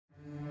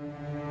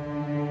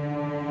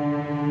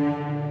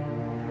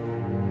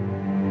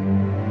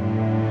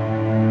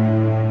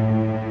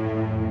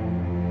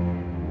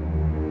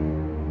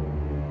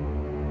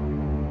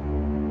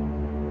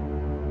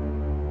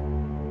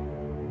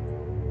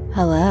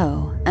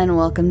Hello, and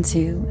welcome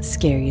to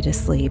Scare You to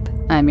Sleep.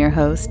 I'm your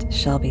host,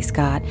 Shelby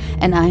Scott,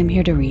 and I'm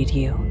here to read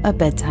you a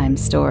bedtime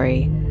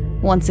story.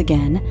 Once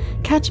again,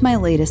 catch my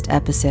latest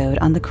episode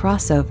on the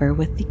crossover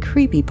with the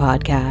Creepy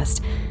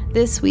Podcast.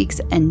 This week's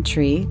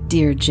entry,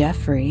 Dear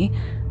Jeffrey,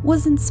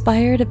 was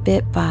inspired a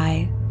bit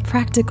by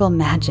Practical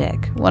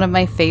Magic, one of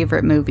my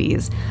favorite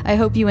movies. I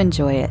hope you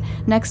enjoy it.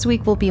 Next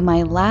week will be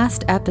my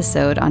last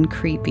episode on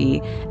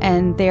Creepy,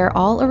 and they're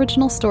all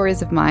original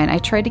stories of mine. I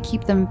try to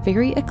keep them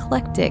very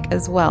eclectic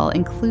as well,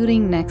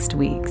 including next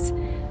week's.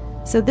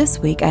 So this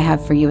week I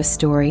have for you a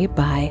story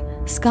by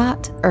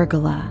Scott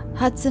Urgula.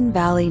 Hudson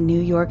Valley,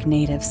 New York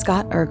native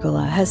Scott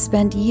Urgula has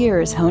spent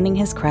years honing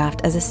his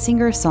craft as a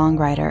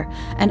singer-songwriter,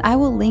 and I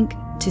will link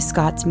to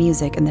Scott's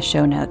music in the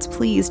show notes.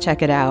 Please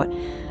check it out.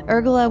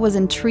 Urgula was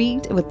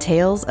intrigued with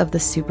tales of the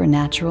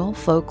supernatural,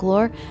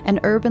 folklore, and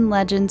urban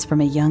legends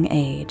from a young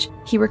age.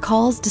 He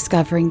recalls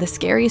discovering the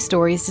Scary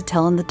Stories to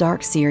Tell in the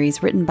Dark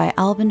series written by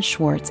Alvin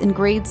Schwartz in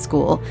grade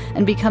school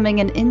and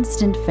becoming an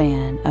instant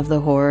fan of the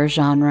horror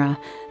genre.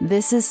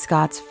 This is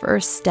Scott's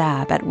first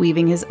stab at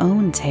weaving his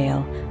own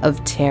tale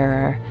of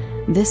terror.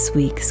 This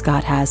week,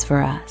 Scott has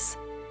for us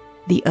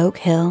The Oak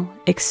Hill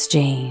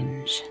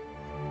Exchange.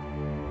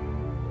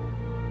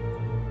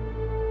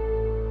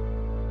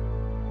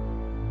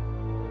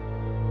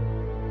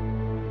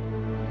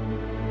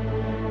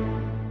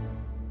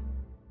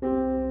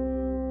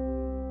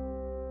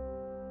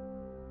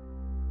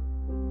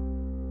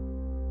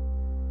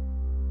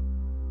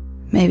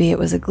 Maybe it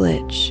was a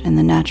glitch in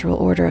the natural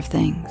order of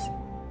things,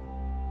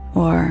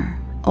 or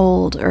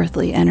old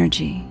earthly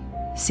energy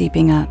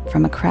seeping up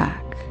from a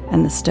crack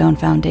in the stone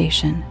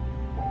foundation.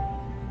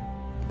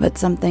 But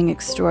something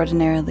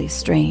extraordinarily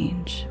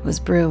strange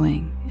was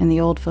brewing in the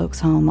old folks'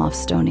 home off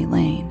Stony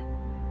Lane.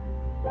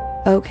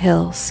 Oak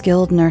Hill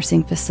Skilled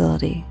Nursing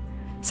Facility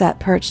sat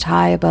perched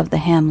high above the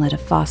hamlet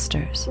of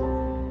Foster's,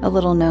 a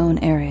little-known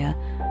area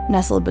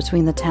nestled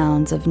between the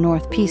towns of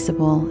North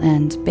Peaceable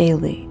and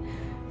Bailey,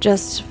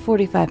 just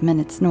 45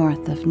 minutes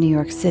north of New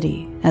York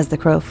City as the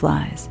crow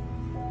flies.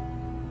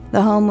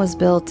 The home was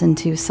built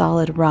into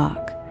solid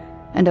rock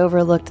and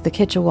overlooked the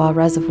Kitchewa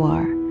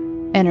Reservoir,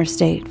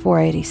 Interstate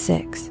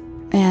 486,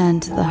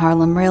 and the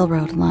Harlem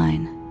Railroad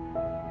line.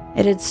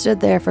 It had stood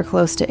there for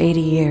close to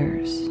 80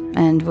 years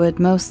and would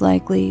most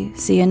likely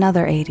see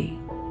another 80.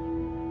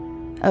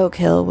 Oak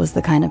Hill was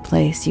the kind of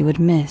place you would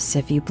miss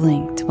if you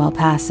blinked while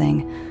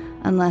passing,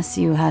 unless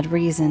you had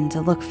reason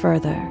to look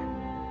further.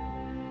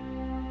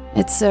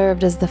 It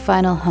served as the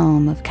final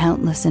home of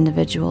countless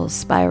individuals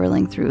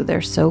spiraling through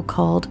their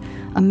so-called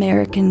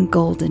American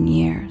golden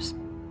years.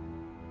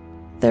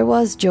 There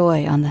was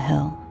joy on the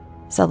hill,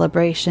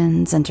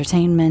 celebrations,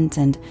 entertainment,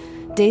 and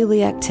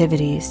daily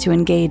activities to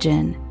engage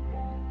in.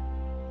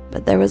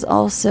 But there was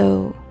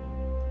also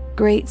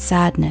great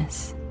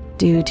sadness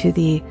due to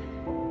the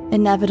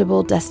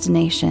inevitable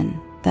destination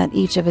that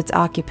each of its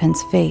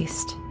occupants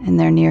faced in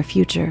their near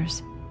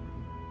futures.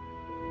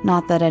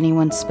 Not that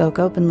anyone spoke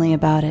openly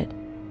about it,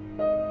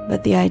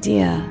 but the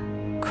idea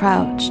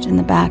crouched in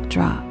the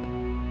backdrop,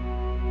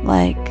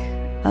 like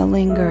a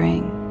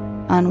lingering,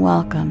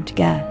 unwelcomed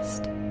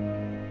guest.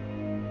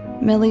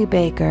 Millie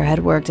Baker had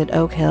worked at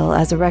Oak Hill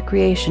as a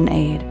recreation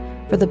aide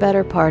for the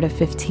better part of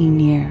 15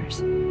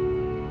 years.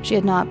 She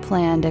had not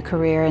planned a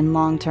career in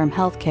long-term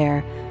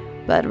healthcare,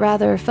 but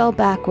rather fell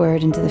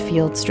backward into the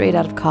field straight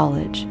out of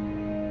college.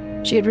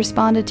 She had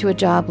responded to a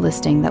job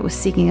listing that was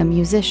seeking a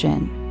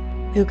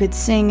musician who could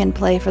sing and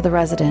play for the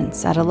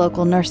residents at a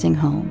local nursing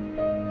home,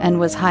 and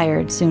was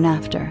hired soon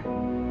after.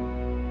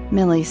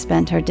 Millie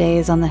spent her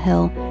days on the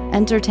hill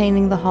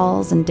entertaining the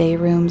halls and day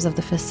rooms of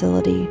the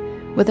facility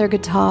with her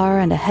guitar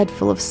and a head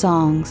full of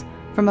songs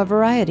from a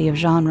variety of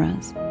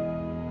genres.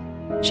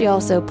 She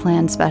also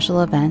planned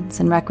special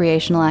events and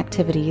recreational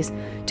activities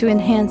to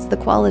enhance the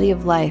quality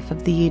of life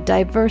of the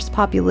diverse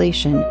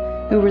population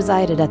who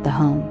resided at the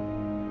home.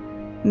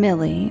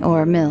 Millie,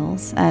 or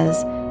Mills,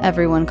 as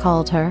everyone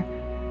called her,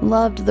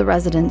 loved the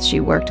residents she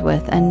worked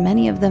with, and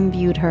many of them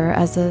viewed her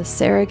as a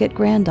surrogate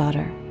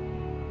granddaughter.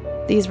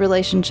 These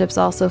relationships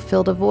also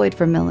filled a void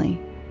for Millie,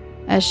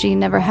 as she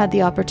never had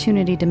the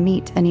opportunity to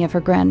meet any of her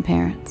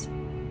grandparents.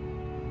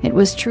 It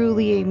was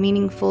truly a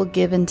meaningful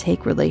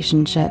give-and-take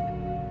relationship.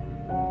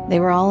 They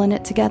were all in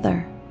it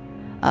together,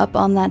 up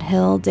on that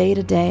hill day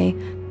to day,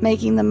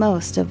 making the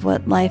most of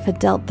what life had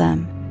dealt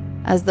them,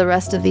 as the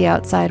rest of the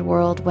outside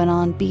world went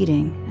on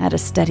beating at a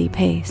steady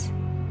pace.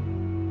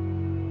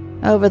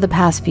 Over the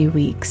past few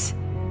weeks,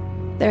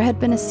 there had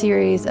been a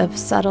series of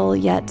subtle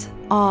yet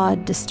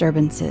odd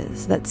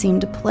disturbances that seemed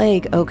to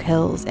plague Oak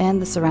Hills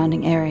and the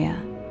surrounding area.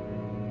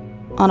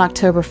 On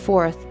October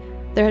 4th,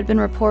 there had been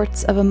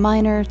reports of a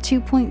minor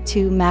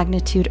 2.2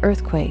 magnitude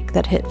earthquake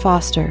that hit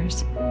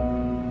Foster's.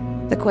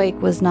 The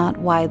quake was not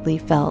widely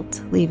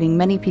felt, leaving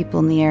many people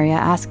in the area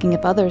asking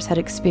if others had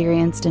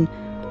experienced an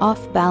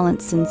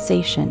off-balance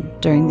sensation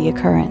during the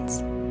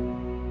occurrence.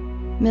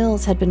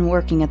 Mills had been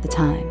working at the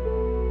time,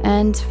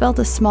 and felt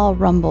a small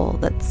rumble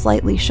that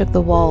slightly shook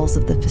the walls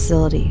of the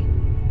facility.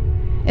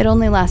 It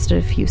only lasted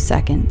a few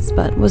seconds,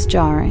 but was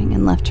jarring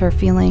and left her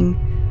feeling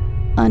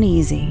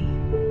uneasy.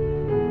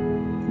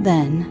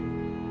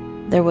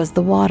 Then, there was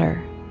the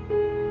water.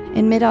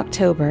 In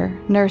mid-October,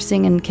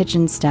 nursing and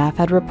kitchen staff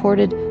had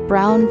reported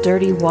brown,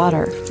 dirty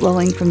water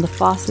flowing from the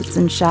faucets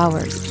and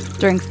showers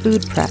during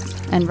food prep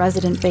and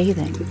resident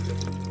bathing.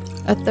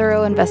 A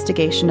thorough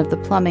investigation of the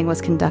plumbing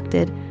was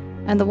conducted,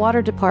 and the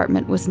water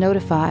department was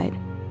notified,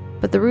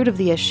 but the root of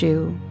the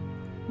issue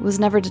was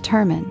never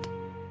determined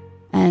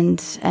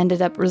and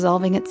ended up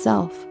resolving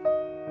itself.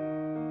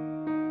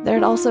 There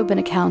had also been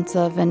accounts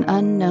of an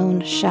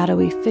unknown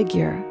shadowy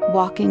figure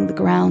walking the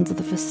grounds of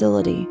the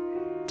facility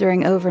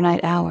during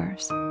overnight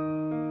hours.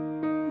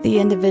 The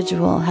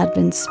individual had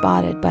been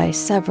spotted by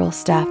several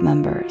staff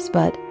members,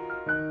 but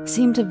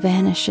seemed to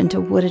vanish into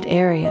wooded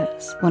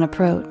areas when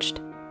approached.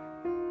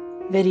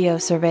 Video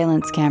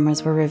surveillance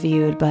cameras were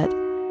reviewed, but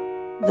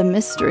the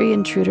mystery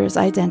intruder's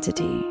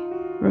identity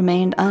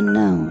remained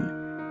unknown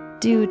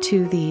due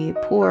to the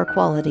poor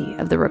quality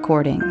of the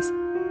recordings.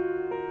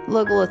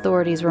 Local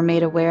authorities were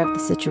made aware of the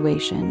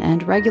situation,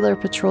 and regular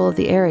patrol of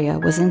the area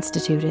was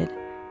instituted.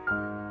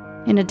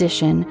 In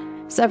addition,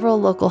 several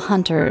local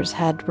hunters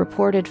had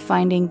reported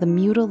finding the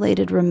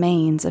mutilated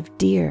remains of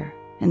deer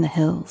in the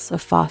hills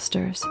of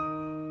Foster's.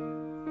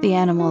 The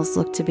animals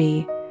looked to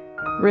be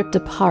ripped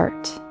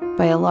apart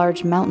by a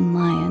large mountain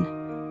lion.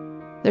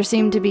 There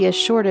seemed to be a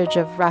shortage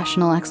of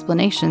rational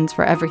explanations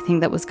for everything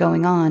that was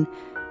going on.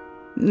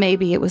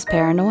 Maybe it was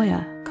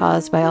paranoia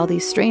caused by all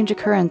these strange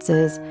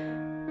occurrences,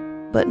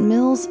 but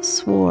Mills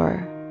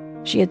swore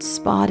she had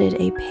spotted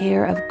a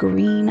pair of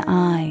green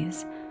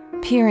eyes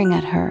peering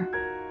at her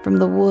from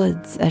the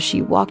woods as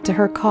she walked to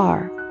her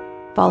car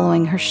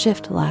following her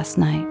shift last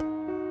night.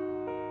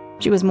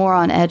 She was more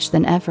on edge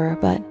than ever,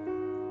 but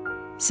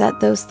set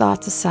those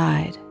thoughts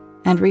aside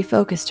and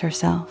refocused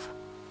herself.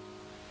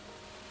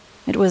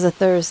 It was a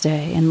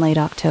Thursday in late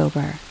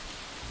October,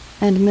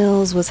 and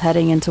Mills was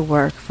heading into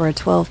work for a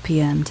 12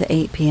 p.m. to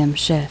 8 p.m.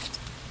 shift.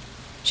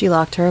 She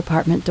locked her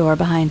apartment door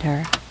behind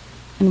her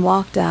and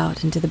walked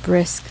out into the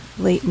brisk,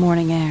 late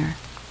morning air.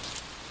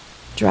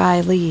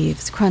 Dry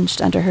leaves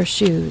crunched under her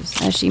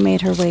shoes as she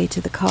made her way to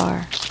the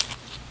car.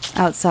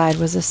 Outside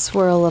was a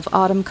swirl of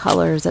autumn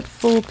colors at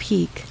full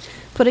peak,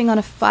 putting on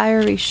a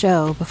fiery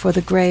show before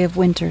the gray of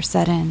winter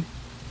set in.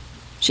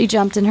 She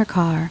jumped in her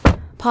car,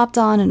 popped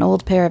on an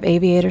old pair of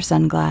aviator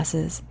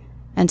sunglasses,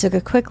 and took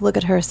a quick look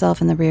at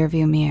herself in the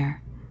rearview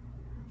mirror.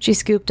 She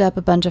scooped up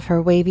a bunch of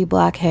her wavy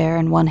black hair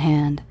in one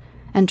hand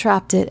and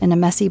trapped it in a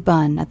messy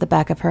bun at the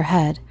back of her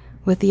head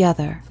with the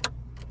other.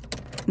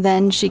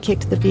 Then she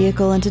kicked the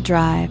vehicle into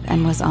drive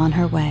and was on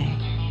her way.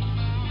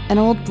 An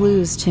old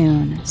blues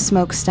tune,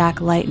 Smokestack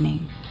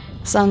Lightning,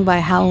 sung by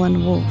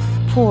Howlin' Wolf,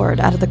 poured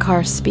out of the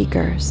car's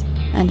speakers,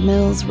 and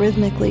Mills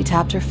rhythmically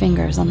tapped her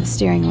fingers on the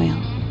steering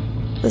wheel.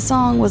 The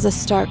song was a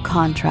stark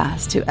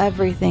contrast to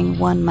everything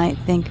one might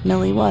think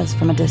Millie was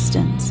from a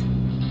distance.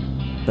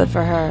 But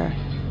for her,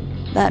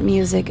 that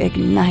music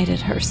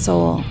ignited her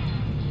soul.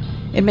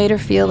 It made her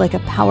feel like a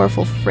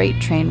powerful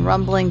freight train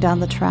rumbling down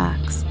the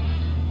tracks.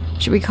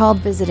 She recalled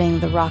visiting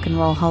the Rock and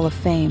Roll Hall of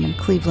Fame in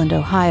Cleveland,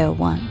 Ohio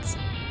once,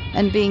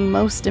 and being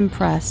most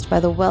impressed by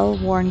the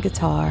well-worn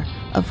guitar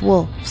of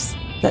Wolf's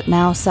that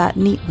now sat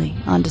neatly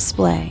on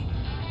display.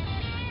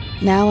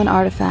 Now an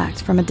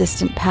artifact from a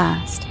distant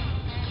past,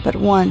 but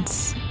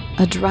once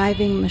a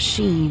driving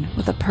machine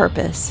with a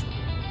purpose.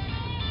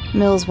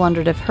 Mills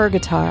wondered if her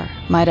guitar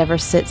might ever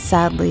sit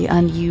sadly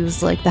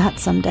unused like that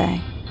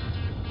someday.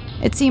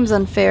 It seems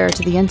unfair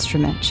to the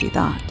instrument, she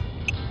thought.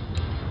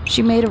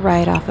 She made a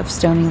right off of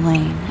Stony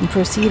Lane and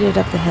proceeded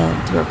up the hill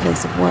to her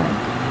place of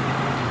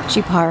work.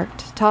 She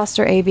parked, tossed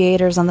her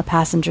aviators on the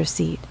passenger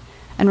seat,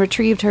 and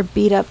retrieved her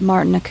beat-up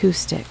Martin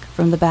acoustic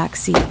from the back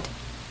seat.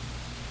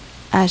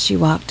 As she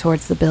walked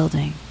towards the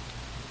building,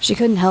 she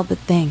couldn't help but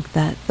think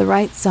that the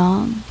right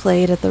song,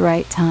 played at the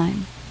right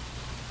time,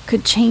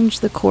 could change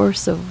the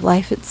course of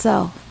life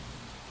itself.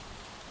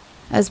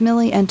 As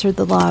Millie entered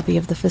the lobby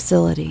of the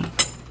facility,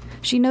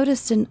 she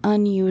noticed an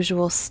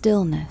unusual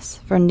stillness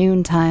for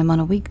noontime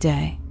on a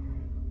weekday.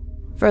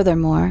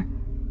 Furthermore,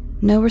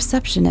 no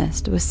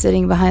receptionist was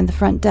sitting behind the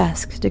front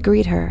desk to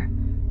greet her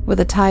with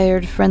a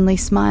tired, friendly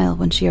smile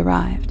when she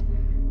arrived.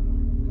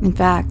 In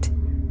fact,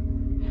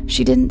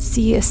 she didn't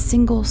see a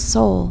single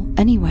soul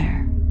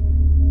anywhere.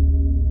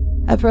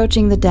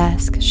 Approaching the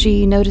desk,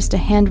 she noticed a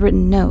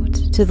handwritten note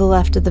to the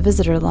left of the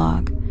visitor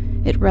log.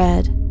 It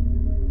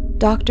read,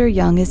 "Dr.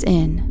 Young is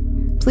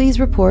in. Please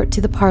report to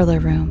the parlor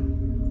room."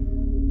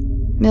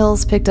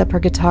 Mills picked up her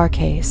guitar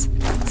case,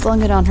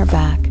 slung it on her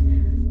back,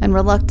 and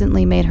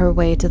reluctantly made her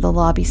way to the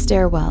lobby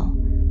stairwell,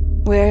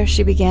 where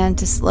she began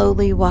to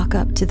slowly walk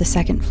up to the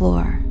second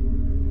floor.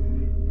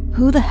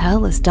 Who the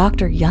hell is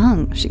Dr.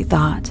 Young, she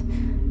thought.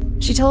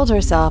 She told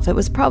herself it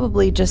was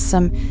probably just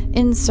some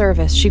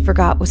in-service she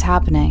forgot was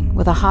happening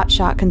with a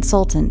hotshot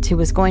consultant who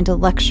was going to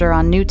lecture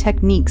on new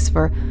techniques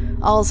for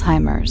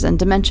Alzheimer's and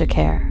dementia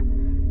care.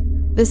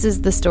 This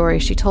is the story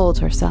she told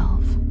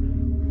herself.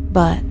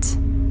 But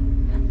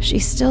she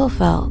still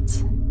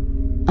felt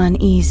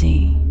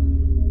uneasy.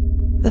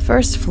 The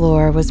first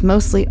floor was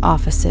mostly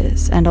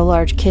offices and a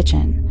large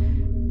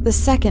kitchen. The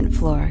second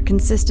floor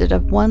consisted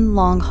of one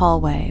long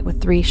hallway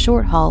with 3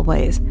 short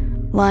hallways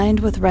lined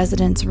with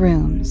residents'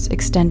 rooms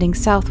extending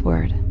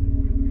southward.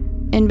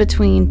 In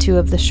between 2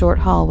 of the short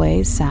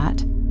hallways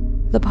sat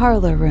the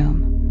parlor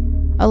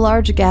room, a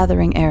large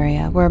gathering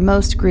area where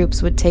most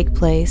groups would take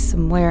place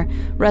and where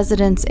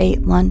residents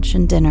ate lunch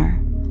and dinner.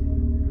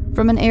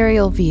 From an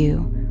aerial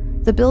view,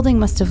 the building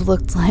must have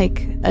looked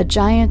like a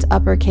giant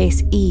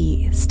uppercase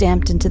E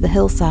stamped into the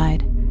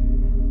hillside.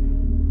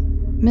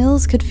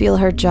 Mills could feel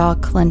her jaw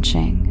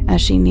clenching as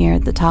she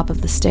neared the top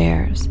of the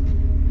stairs.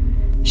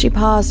 She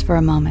paused for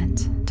a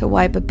moment to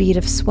wipe a bead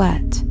of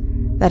sweat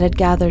that had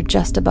gathered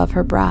just above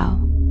her brow.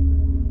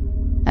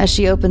 As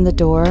she opened the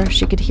door,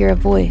 she could hear a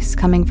voice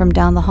coming from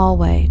down the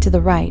hallway to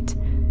the right,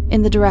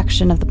 in the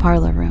direction of the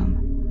parlor room.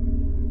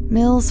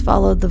 Mills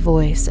followed the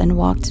voice and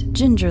walked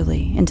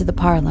gingerly into the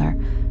parlor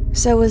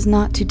so as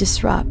not to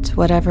disrupt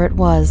whatever it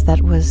was that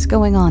was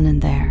going on in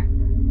there.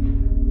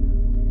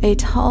 A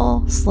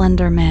tall,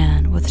 slender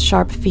man with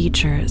sharp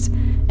features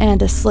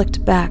and a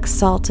slicked-back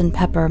salt and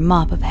pepper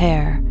mop of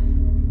hair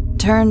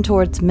turned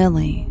towards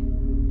Millie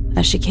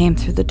as she came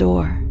through the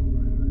door.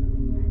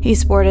 He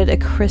sported a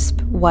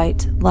crisp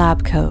white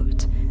lab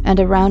coat and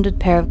a rounded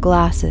pair of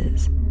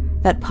glasses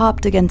that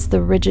popped against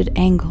the rigid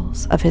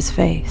angles of his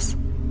face.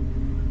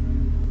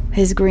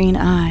 His green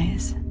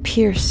eyes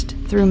pierced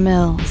through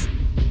Mills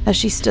as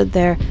she stood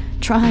there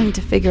trying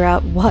to figure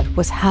out what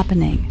was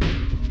happening.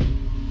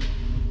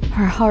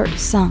 Her heart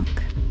sunk,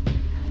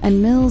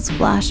 and Mills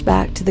flashed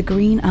back to the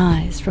green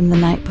eyes from the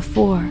night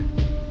before.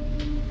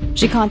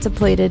 She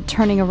contemplated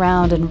turning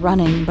around and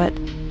running, but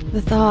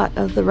the thought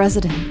of the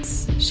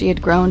residents she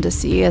had grown to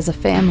see as a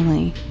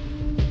family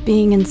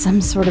being in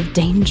some sort of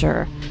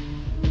danger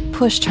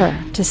pushed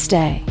her to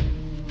stay.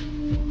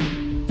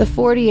 The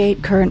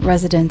 48 current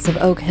residents of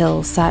Oak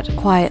Hill sat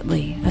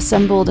quietly,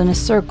 assembled in a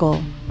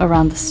circle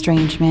around the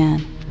strange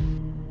man.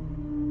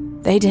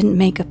 They didn't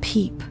make a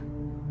peep.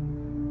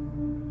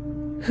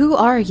 "Who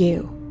are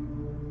you?"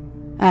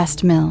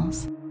 asked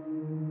Mills.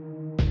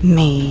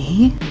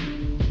 "Me?"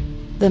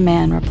 the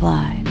man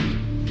replied.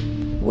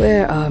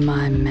 "Where are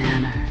my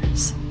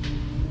manners?"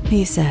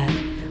 he said,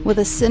 with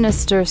a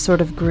sinister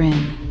sort of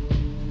grin.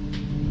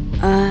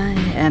 "I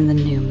am the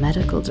new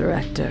medical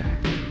director.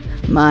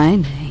 My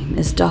name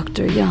is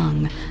Dr.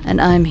 Young,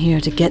 and I'm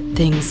here to get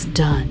things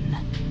done.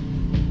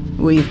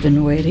 We've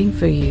been waiting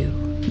for you,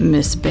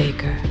 Miss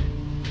Baker."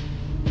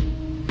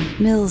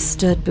 Mills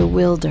stood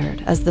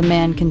bewildered as the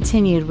man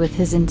continued with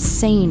his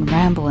insane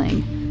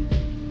rambling.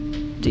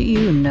 "Do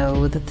you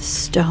know that the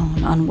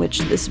stone on which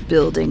this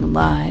building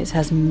lies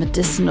has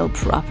medicinal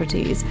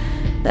properties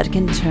that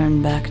can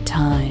turn back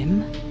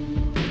time?"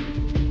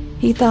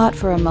 He thought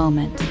for a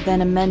moment,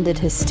 then amended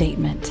his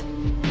statement.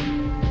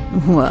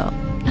 "Well,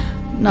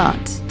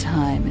 not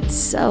time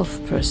itself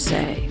per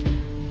se,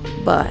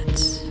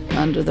 but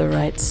under the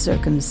right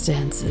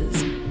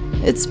circumstances,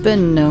 it's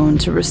been known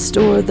to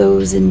restore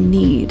those in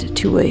need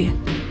to a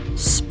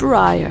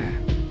sprier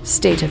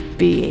state of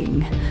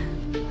being.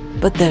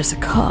 But there's a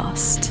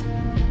cost."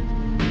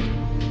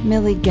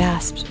 Millie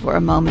gasped for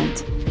a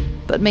moment,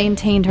 but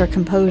maintained her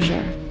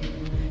composure.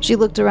 She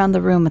looked around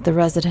the room at the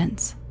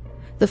residents.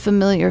 The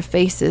familiar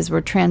faces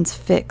were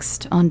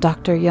transfixed on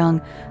Dr. Young,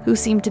 who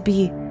seemed to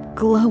be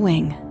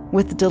glowing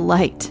with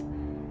delight.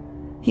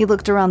 He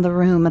looked around the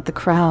room at the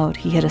crowd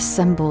he had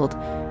assembled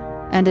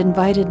and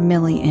invited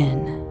Millie in.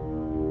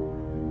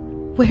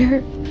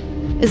 "Where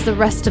is the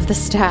rest of the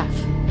staff?"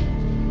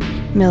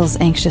 Mills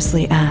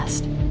anxiously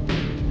asked.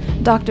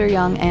 Dr.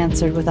 Young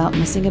answered without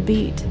missing a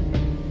beat.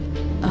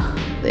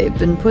 "They've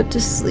been put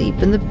to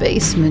sleep in the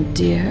basement,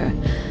 dear.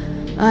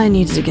 I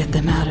needed to get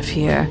them out of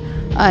here.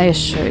 I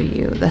assure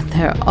you that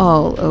they're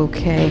all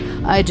okay.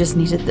 I just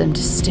needed them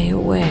to stay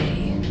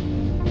away."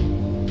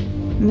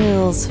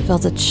 Mills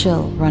felt a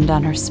chill run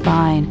down her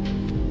spine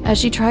as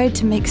she tried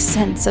to make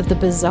sense of the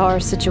bizarre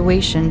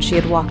situation she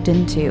had walked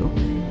into.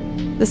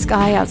 The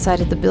sky outside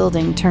of the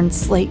building turned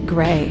slate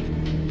gray,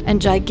 and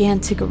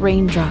gigantic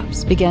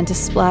raindrops began to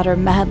splatter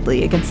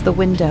madly against the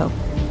window,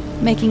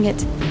 making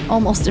it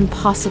almost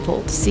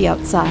impossible to see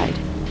outside.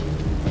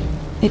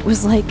 It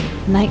was like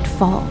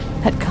nightfall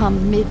had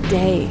come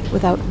midday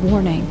without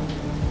warning.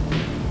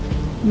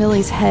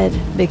 Millie's head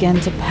began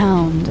to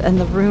pound, and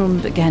the room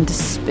began to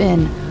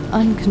spin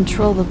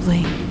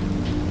uncontrollably.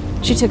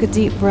 She took a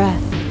deep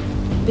breath,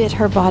 bit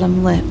her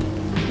bottom lip,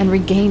 and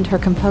regained her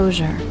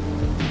composure.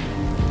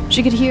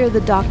 She could hear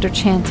the doctor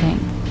chanting,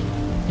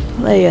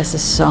 "Play us a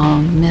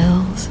song,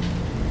 Mills.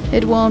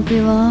 It won't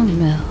be long,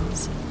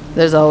 Mills.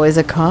 There's always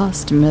a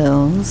cost,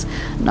 Mills.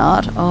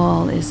 Not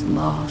all is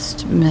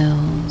lost,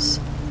 Mills."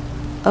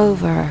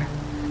 Over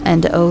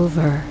and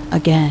over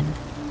again.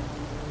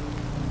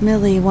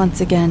 Millie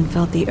once again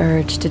felt the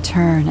urge to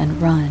turn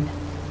and run.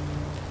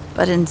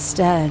 But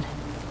instead,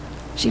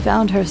 she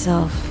found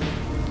herself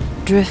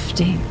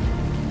drifting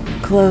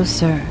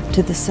closer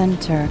to the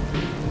center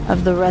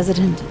of the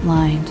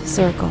resident-lined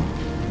circle.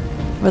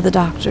 where the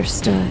doctor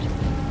stood.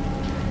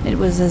 It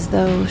was as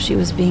though she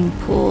was being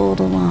pulled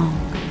along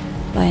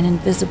by an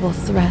invisible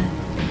thread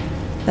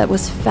that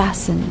was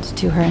fastened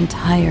to her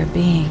entire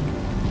being.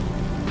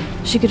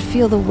 She could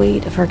feel the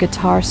weight of her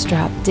guitar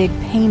strap dig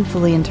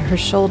painfully into her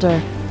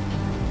shoulder,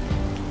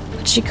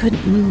 but she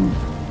couldn't move.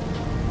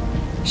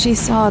 She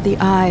saw the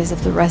eyes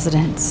of the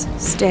residents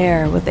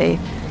stare with a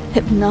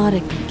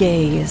hypnotic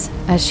gaze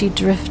as she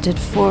drifted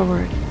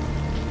forward.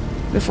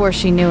 Before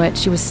she knew it,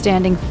 she was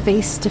standing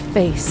face to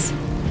face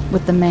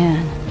with the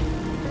man.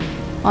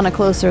 On a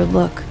closer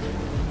look,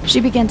 she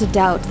began to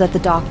doubt that the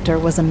doctor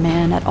was a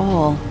man at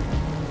all.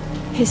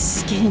 His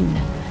skin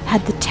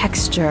had the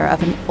texture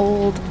of an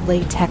old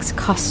latex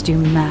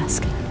costume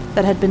mask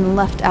that had been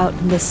left out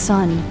in the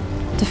sun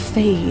to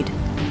fade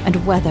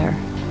and weather.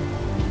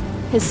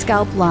 His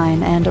scalp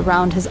line and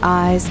around his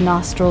eyes,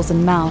 nostrils,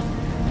 and mouth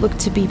looked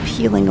to be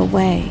peeling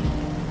away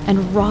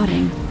and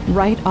rotting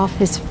right off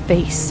his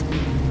face,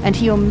 and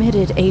he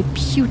emitted a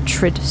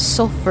putrid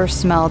sulfur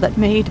smell that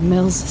made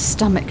Mills'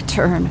 stomach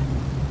turn.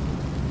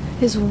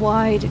 His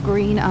wide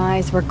green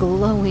eyes were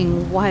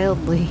glowing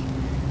wildly.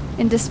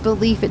 In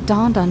disbelief, it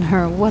dawned on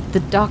her what the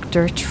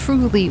doctor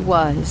truly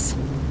was.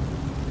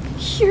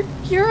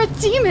 You're a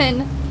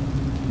demon!"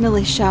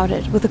 Millie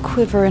shouted with a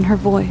quiver in her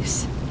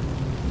voice.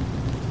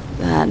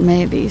 "That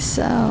may be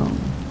so,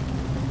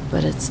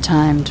 but it's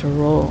time to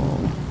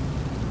roll,"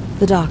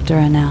 the doctor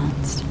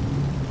announced.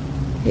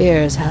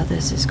 "Here's how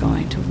this is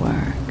going to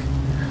work.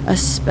 A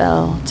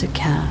spell to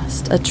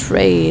cast, a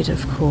trade,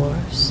 of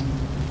course,"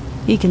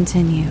 he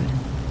continued.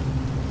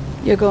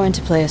 "You're going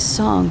to play a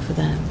song for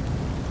them.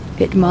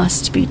 It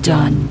must be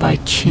done by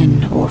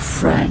kin or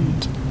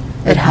friend.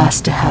 It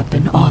has to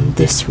happen on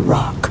this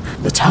rock.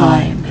 The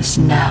time is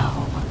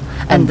now,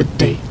 and the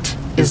date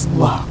is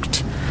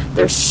locked.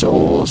 Their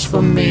souls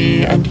for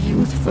me and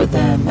youth for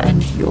them,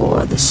 and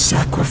you're the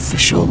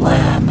sacrificial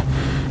lamb.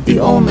 The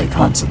only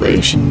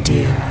consolation,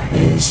 dear,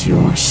 is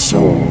your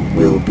soul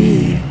will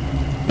be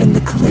in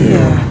the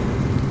clear."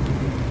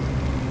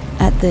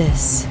 At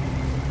this,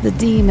 the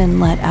demon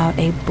let out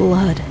a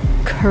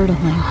blood-curdling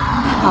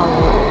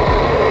howl.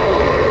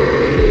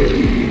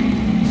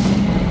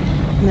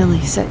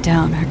 Millie set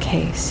down her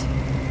case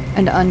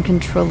and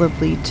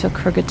uncontrollably took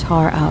her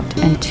guitar out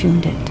and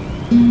tuned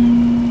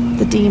it.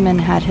 The demon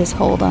had his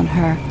hold on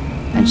her,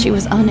 and she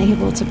was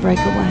unable to break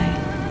away.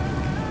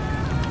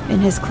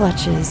 In his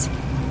clutches,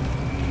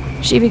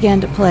 she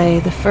began to play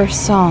the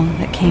first song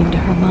that came to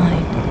her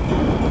mind.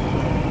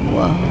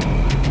 Whoa,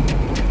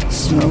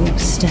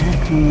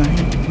 smokestack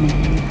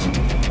lightning,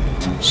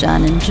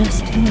 shining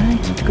just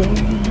like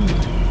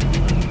gold.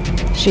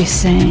 She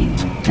sang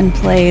and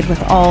played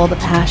with all the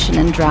passion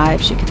and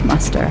drive she could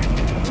muster.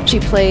 She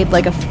played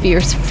like a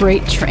fierce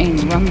freight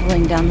train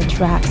rumbling down the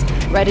tracks,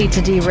 ready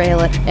to derail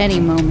at any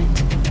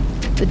moment.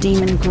 The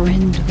demon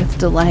grinned with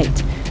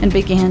delight and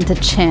began to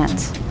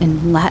chant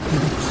in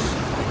Latin.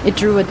 It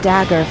drew a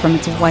dagger from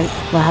its white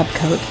lab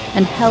coat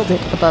and held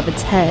it above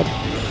its head.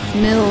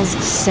 Mills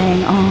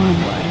sang on.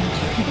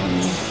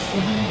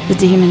 The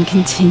demon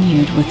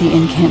continued with the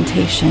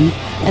incantation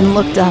and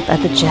looked up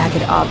at the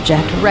jagged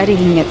object,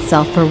 readying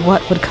itself for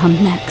what would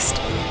come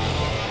next.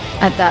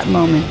 At that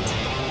moment,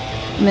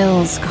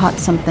 Mills caught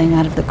something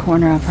out of the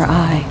corner of her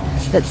eye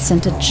that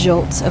sent a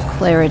jolt of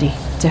clarity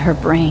to her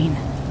brain.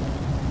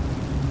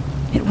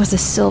 It was a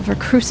silver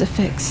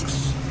crucifix,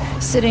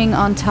 sitting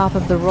on top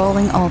of the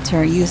rolling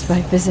altar used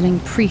by visiting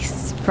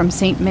priests from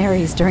St.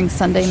 Mary's during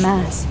Sunday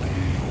Mass.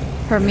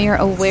 Her mere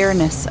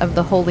awareness of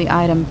the holy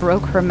item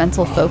broke her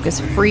mental focus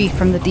free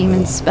from the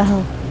demon's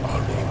spell.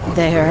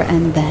 There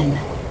and then,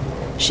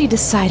 she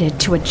decided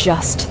to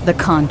adjust the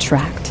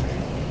contract,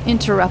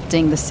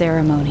 interrupting the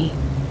ceremony.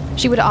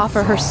 She would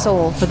offer her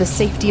soul for the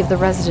safety of the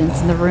residents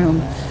in the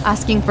room,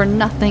 asking for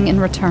nothing in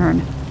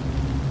return.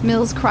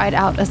 Mills cried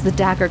out as the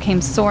dagger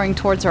came soaring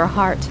towards her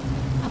heart.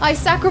 "I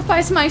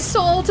sacrifice my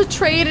soul to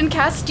trade and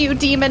cast you,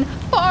 demon,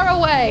 far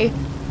away!"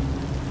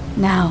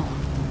 Now,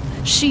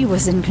 she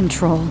was in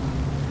control.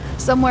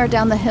 Somewhere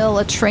down the hill,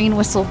 a train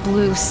whistle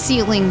blew,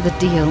 sealing the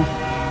deal.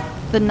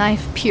 The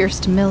knife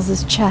pierced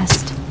Mills's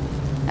chest,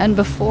 and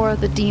before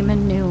the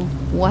demon knew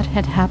what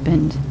had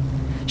happened,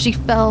 she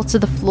fell to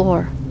the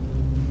floor,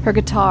 her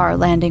guitar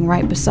landing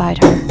right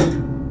beside her.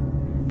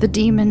 The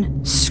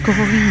demon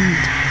screamed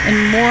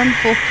in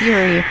mournful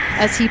fury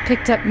as he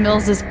picked up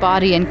Mills's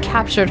body and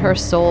captured her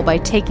soul by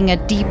taking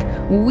a deep,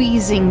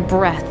 wheezing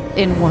breath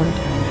inward.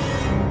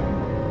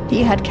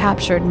 He had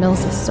captured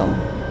Mills's soul,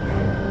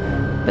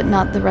 but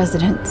not the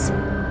residents.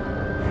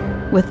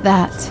 With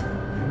that,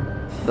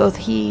 both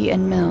he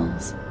and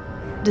Mills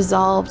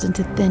dissolved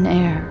into thin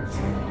air,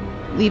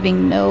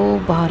 leaving no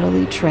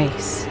bodily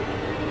trace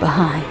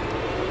behind.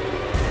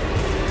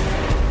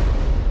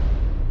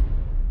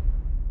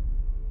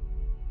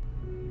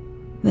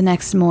 The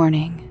next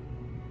morning,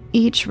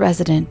 each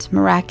resident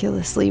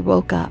miraculously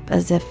woke up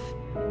as if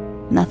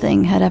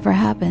nothing had ever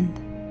happened.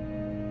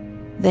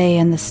 They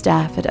and the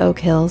staff at Oak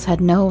Hills had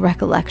no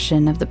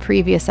recollection of the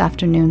previous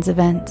afternoon's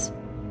events.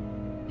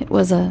 It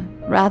was a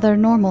rather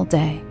normal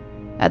day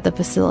at the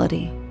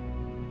facility.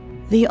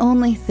 The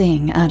only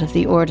thing out of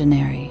the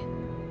ordinary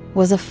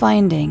was a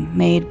finding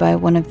made by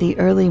one of the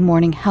early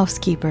morning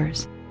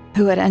housekeepers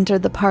who had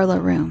entered the parlor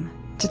room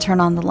to turn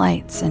on the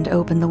lights and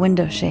open the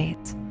window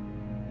shades.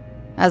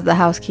 As the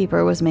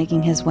housekeeper was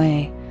making his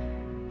way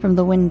from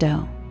the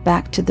window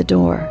back to the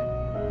door,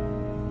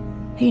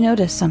 he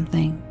noticed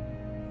something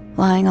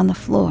lying on the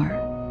floor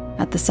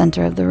at the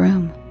center of the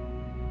room.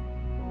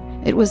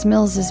 It was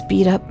Mills's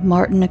beat-up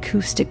Martin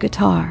acoustic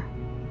guitar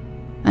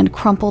and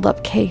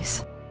crumpled-up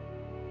case.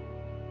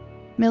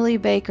 Millie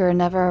Baker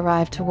never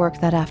arrived to work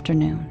that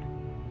afternoon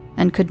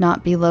and could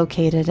not be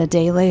located a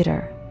day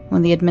later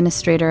when the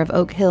administrator of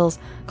Oak Hills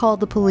called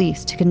the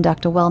police to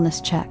conduct a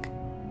wellness check.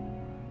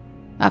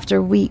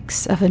 After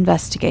weeks of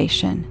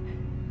investigation,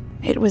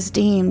 it was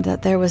deemed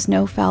that there was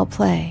no foul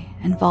play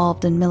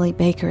involved in Millie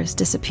Baker's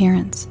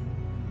disappearance.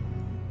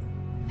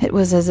 It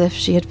was as if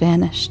she had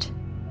vanished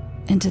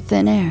into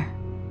thin air.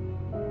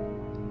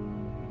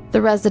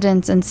 The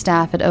residents and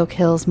staff at Oak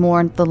Hills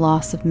mourned the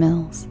loss of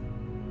Mills.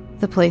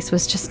 The place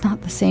was just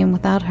not the same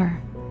without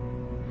her.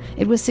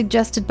 It was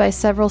suggested by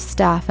several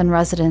staff and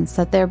residents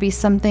that there be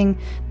something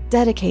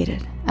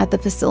dedicated at the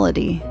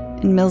facility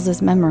in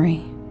Mills's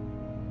memory.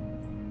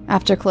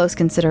 After close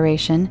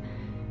consideration,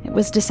 it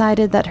was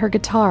decided that her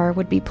guitar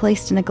would be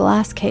placed in a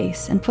glass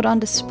case and put on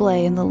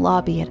display in the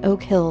lobby at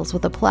Oak Hills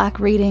with a plaque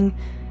reading,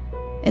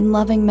 "In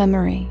loving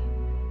memory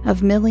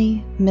of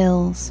Millie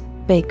Mills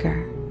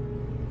Baker.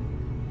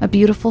 A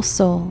beautiful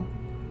soul,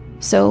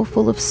 so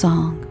full of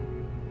song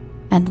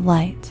and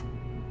light."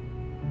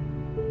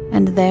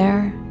 And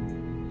there,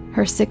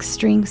 her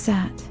six-string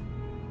sat,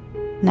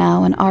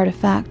 now an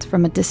artifact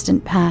from a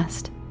distant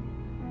past,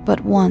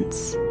 but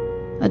once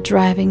a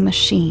driving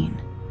machine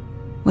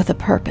with a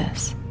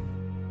purpose.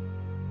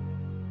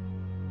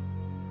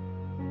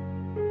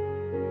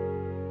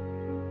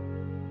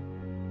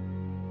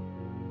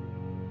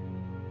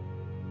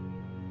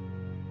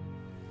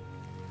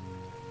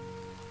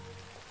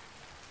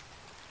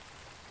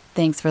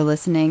 Thanks for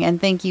listening, and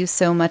thank you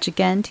so much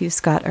again to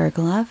Scott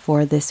Ergala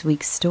for this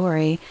week's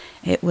story.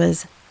 It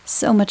was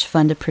so much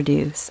fun to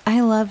produce.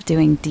 I love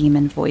doing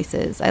demon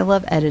voices. I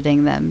love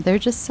editing them. They're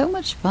just so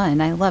much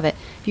fun. I love it.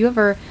 If you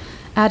ever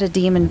add a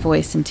demon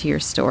voice into your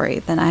story,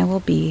 then I will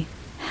be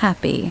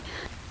happy.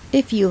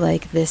 If you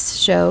like this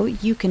show,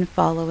 you can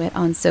follow it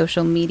on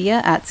social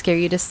media at Scare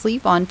You to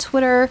Sleep on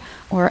Twitter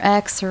or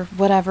X or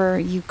whatever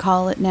you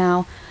call it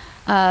now.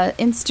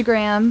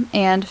 Instagram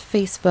and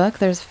Facebook.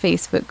 There's a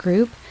Facebook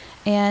group.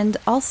 And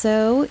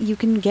also, you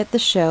can get the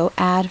show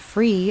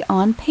ad-free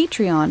on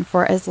Patreon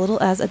for as little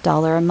as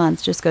 $1 a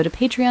month. Just go to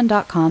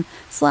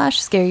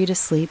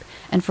patreon.com/scareyoutosleep.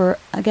 And for,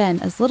 again,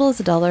 as little as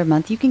 $1 a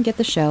month, you can get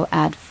the show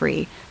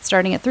ad-free.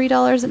 Starting at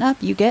 $3 and up,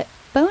 you get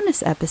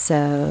bonus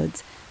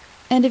episodes.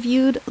 And if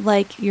you'd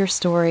like your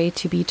story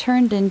to be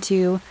turned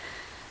into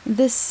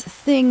this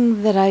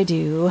thing that I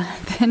do,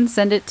 then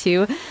send it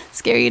to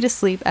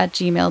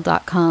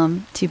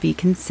scareyoutosleep@gmail.com to be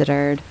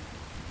considered.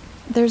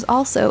 There's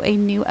also a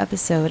new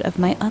episode of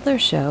my other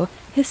show,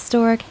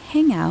 Historic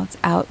Hangouts,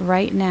 out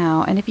right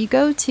now. And if you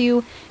go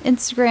to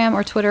Instagram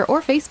or Twitter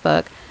or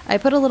Facebook, I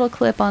put a little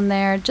clip on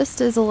there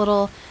just as a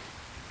little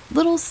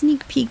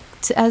sneak peek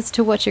as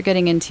to what you're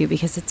getting into,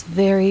 because it's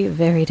very,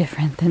 very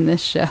different than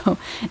this show.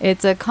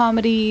 It's a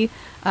comedy,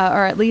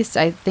 or at least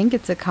I think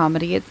it's a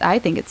comedy. I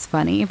think it's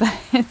funny, but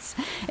it's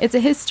a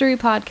history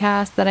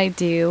podcast that I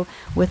do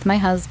with my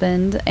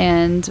husband,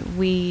 and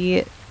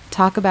we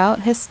talk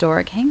about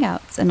historic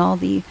hangouts and all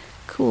the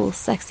cool,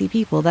 sexy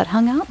people that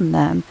hung out in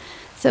them.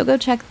 So go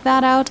check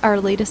that out. Our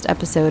latest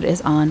episode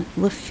is on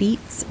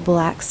Lafitte's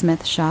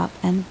Blacksmith Shop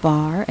and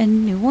Bar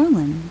in New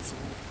Orleans.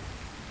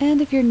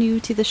 And if you're new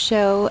to the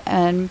show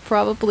and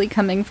probably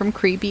coming from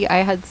Creepy,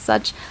 I've had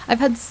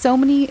so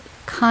many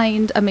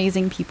kind,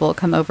 amazing people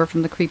come over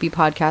from the Creepy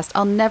podcast.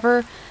 I'll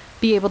never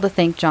be able to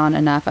thank John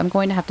enough. I'm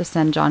going to have to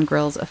send John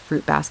Grills a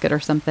fruit basket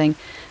or something,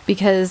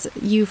 because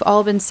you've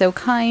all been so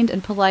kind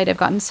and polite. I've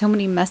gotten so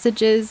many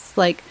messages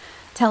like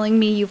telling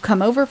me you've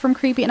come over from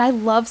Creepy, and I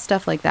love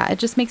stuff like that. It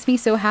just makes me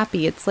so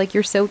happy. It's like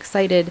you're so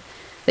excited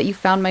that you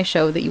found my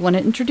show, that you want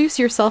to introduce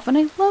yourself, and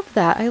I love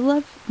that. I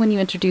love when you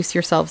introduce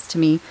yourselves to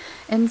me.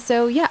 And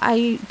so, yeah,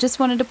 I just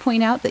wanted to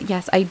point out that,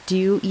 yes, I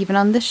do, even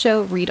on this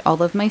show, read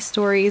all of my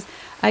stories.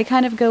 I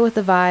kind of go with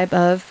the vibe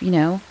of,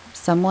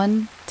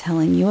 someone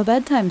telling you a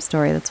bedtime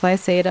story. That's why I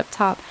say it up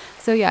top.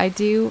 So yeah, I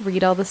do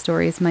read all the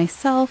stories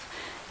myself,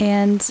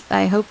 and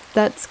I hope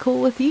that's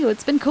cool with you.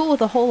 It's been cool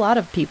with a whole lot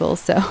of people,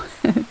 so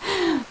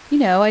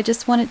I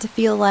just want it to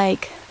feel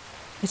like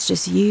it's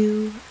just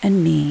you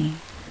and me,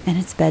 and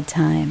it's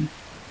bedtime,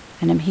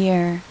 and I'm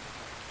here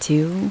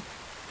to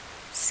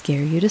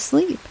scare you to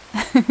sleep.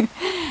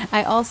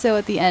 I also,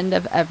 at the end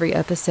of every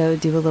episode,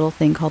 do a little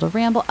thing called a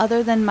ramble.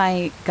 Other than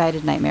my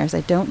guided nightmares,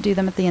 I don't do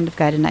them at the end of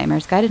guided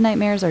nightmares. Guided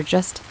nightmares are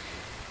just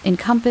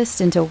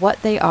encompassed into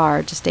what they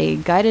are, just a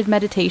guided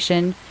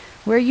meditation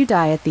where you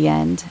die at the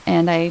end,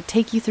 and I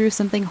take you through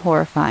something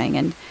horrifying.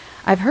 And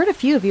I've heard a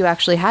few of you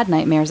actually had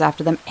nightmares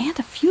after them, and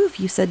a few of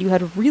you said you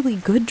had really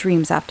good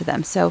dreams after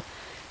them. So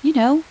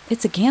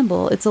it's a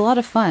gamble. It's a lot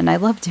of fun. I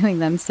love doing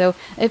them. So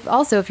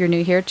if you're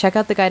new here, check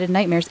out the guided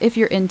nightmares if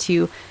you're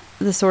into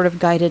the sort of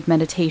guided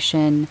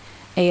meditation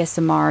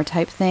ASMR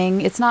type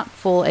thing. It's not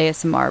full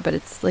ASMR, but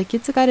it's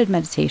a guided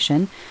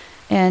meditation.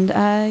 And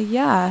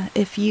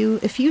if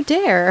you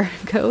dare,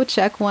 go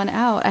check one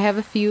out. I have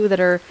a few that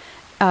are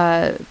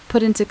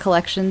put into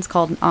collections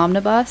called an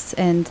omnibus,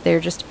 and they're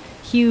just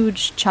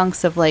huge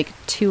chunks of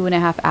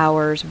 2.5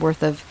 hours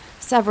worth of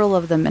several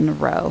of them in a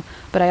row.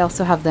 But I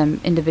also have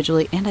them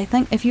individually, and I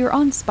think if you're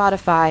on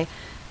Spotify,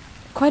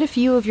 quite a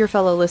few of your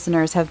fellow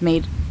listeners have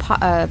made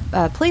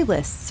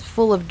playlists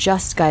full of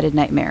just guided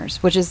nightmares,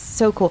 which is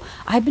so cool.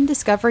 I've been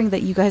discovering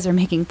that you guys are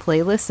making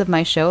playlists of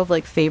my show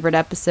of favorite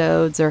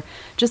episodes, or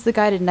just the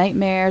guided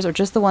nightmares, or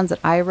just the ones that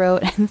I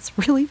wrote, and it's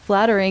really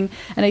flattering.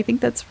 And I think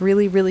that's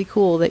really, really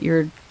cool that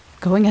you're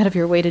going out of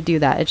your way to do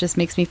that. It just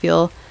makes me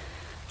feel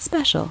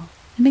special.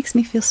 It makes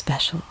me feel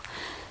special.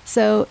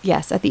 So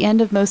yes, at the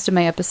end of most of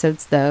my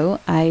episodes, though,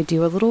 I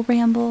do a little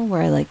ramble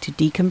where I like to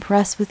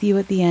decompress with you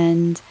at the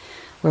end,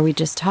 where we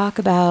just talk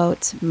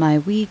about my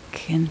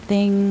week and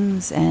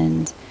things,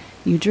 and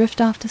you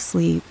drift off to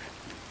sleep,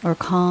 or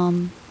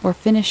calm, or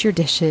finish your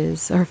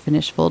dishes, or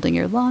finish folding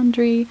your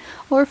laundry,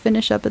 or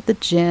finish up at the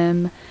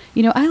gym.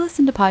 I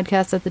listen to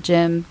podcasts at the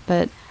gym,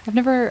 but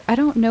I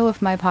don't know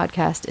if my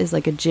podcast is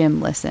like a gym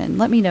listen.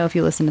 Let me know if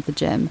you listen at the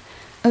gym.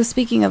 Oh,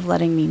 speaking of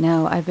letting me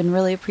know, I've been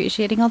really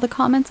appreciating all the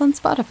comments on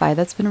Spotify.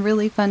 That's been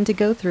really fun to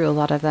go through a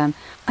lot of them.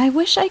 I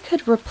wish I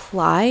could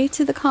reply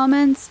to the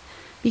comments,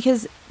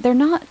 because they're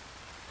not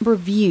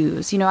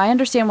reviews. I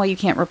understand why you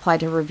can't reply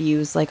to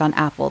reviews on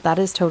Apple. That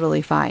is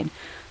totally fine.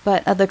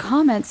 But the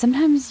comments,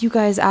 sometimes you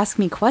guys ask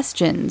me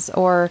questions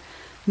or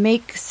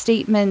make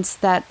statements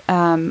that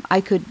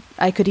I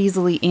could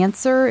easily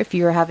answer if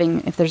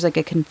there's a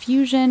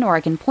confusion, or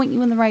I can point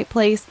you in the right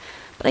place,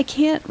 but I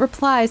can't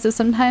reply. So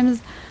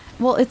sometimes,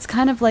 it's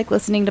kind of like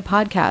listening to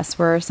podcasts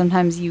where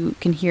sometimes you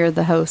can hear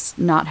the host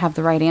not have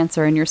the right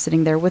answer, and you're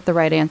sitting there with the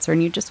right answer,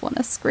 and you just want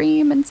to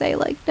scream and say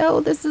no,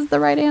 this is the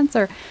right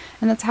answer.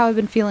 And that's how I've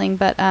been feeling.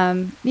 But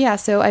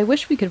so I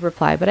wish we could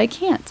reply, but I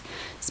can't.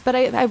 But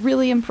I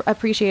really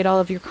appreciate all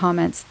of your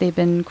comments. They've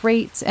been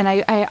great. And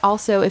I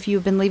also, if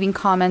you've been leaving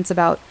comments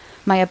about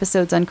my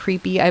episodes on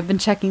Creepy, I've been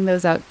checking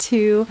those out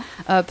too.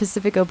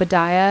 Pacific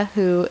Obadiah,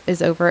 who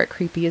is over at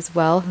Creepy as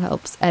well, who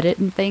helps edit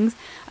and things,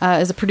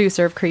 is a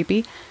producer of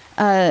Creepy,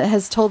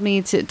 has told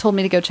me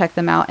to go check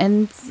them out.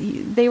 And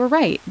they were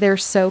right. They're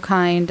so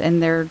kind,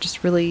 and they're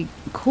just really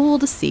cool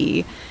to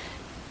see.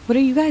 What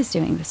are you guys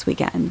doing this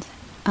weekend?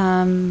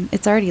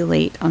 It's already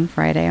late on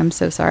Friday. I'm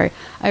so sorry.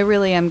 I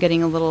really am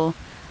getting a little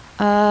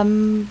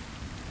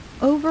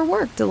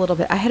overworked a little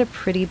bit. I had a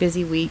pretty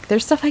busy week.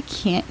 There's stuff I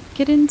can't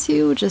get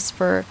into just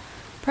for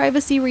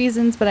privacy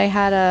reasons, but I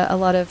had a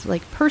lot of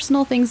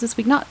personal things this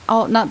week.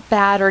 Not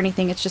bad or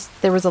anything. It's just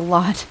there was a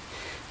lot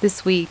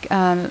this week,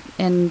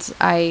 and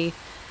I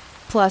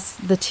plus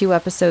the 2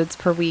 episodes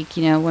per week,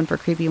 one for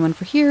Creepy, one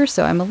for here,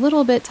 so I'm a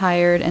little bit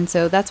tired, and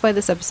so that's why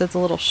this episode's a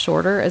little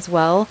shorter as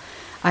well.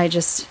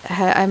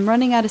 I'm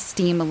running out of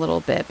steam a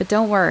little bit, but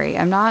don't worry,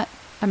 I'm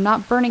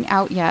not burning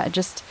out yet,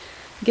 just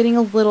getting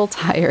a little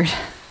tired.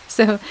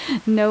 So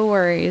no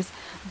worries.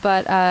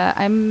 But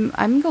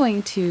I'm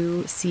going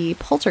to see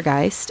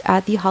Poltergeist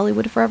at the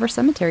Hollywood Forever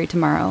Cemetery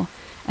tomorrow,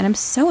 and I'm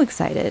so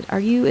excited. Are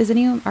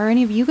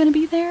any of you going to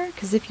be there?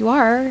 Because if you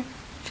are,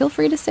 feel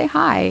free to say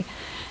hi.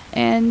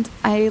 And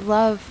I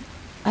love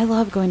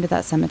going to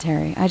that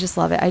cemetery. I just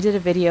love it. I did a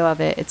video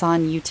of it. It's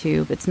on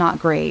YouTube. It's not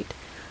great.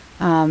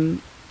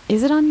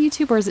 Is it on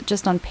YouTube or is it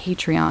just on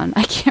Patreon?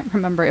 I can't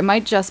remember. It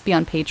might just be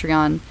on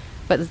Patreon,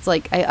 but it's I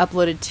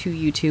uploaded to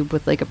YouTube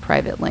with a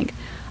private link.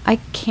 I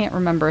can't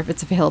remember if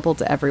it's available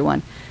to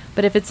everyone,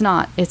 but if it's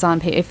not, it's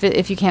on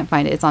if you can't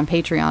find it, it's on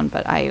Patreon.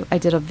 But I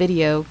did a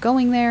video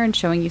going there and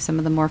showing you some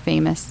of the more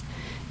famous,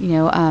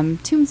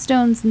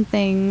 tombstones and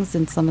things,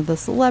 and some of the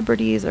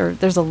celebrities, or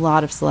there's a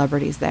lot of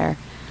celebrities there.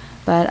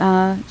 But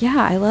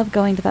I love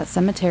going to that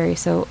cemetery,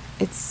 so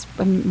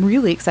I'm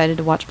really excited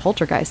to watch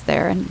Poltergeist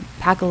there and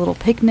pack a little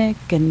picnic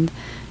and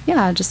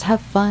just have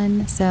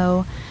fun.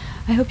 So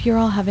I hope you're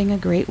all having a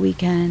great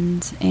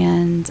weekend,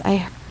 and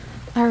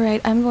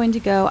alright, I'm going to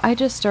go. I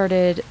just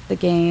started the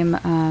game,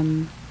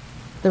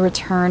 The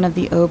Return of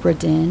the Obra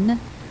Dinn.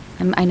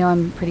 I know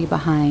I'm pretty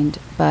behind,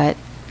 but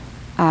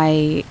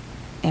I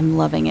am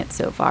loving it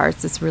so far.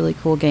 It's this really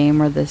cool game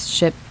where this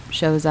ship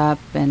shows up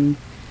and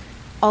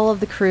all of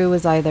the crew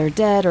is either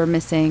dead or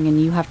missing,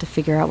 and you have to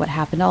figure out what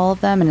happened to all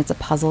of them, and it's a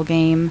puzzle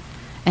game,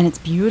 and it's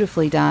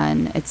beautifully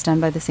done. It's done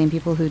by the same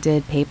people who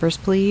did Papers,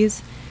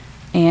 Please,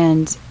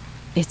 and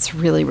it's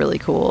really, really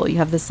cool. You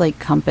have this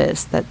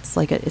compass that's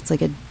it's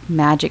like a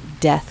magic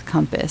death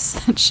compass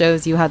that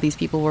shows you how these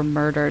people were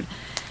murdered.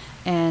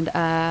 And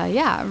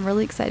I'm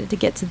really excited to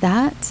get to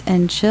that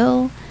and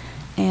chill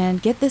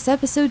and get this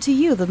episode to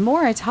you. The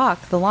more I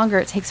talk, the longer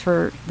it takes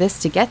for this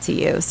to get to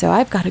you. So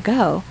I've got to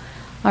go.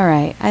 All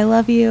right, I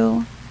love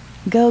you.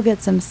 Go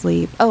get some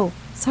sleep. Oh,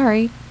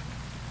 sorry.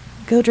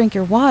 Go drink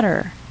your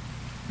water.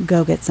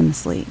 Go get some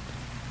sleep.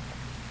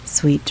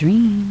 Sweet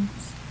dreams.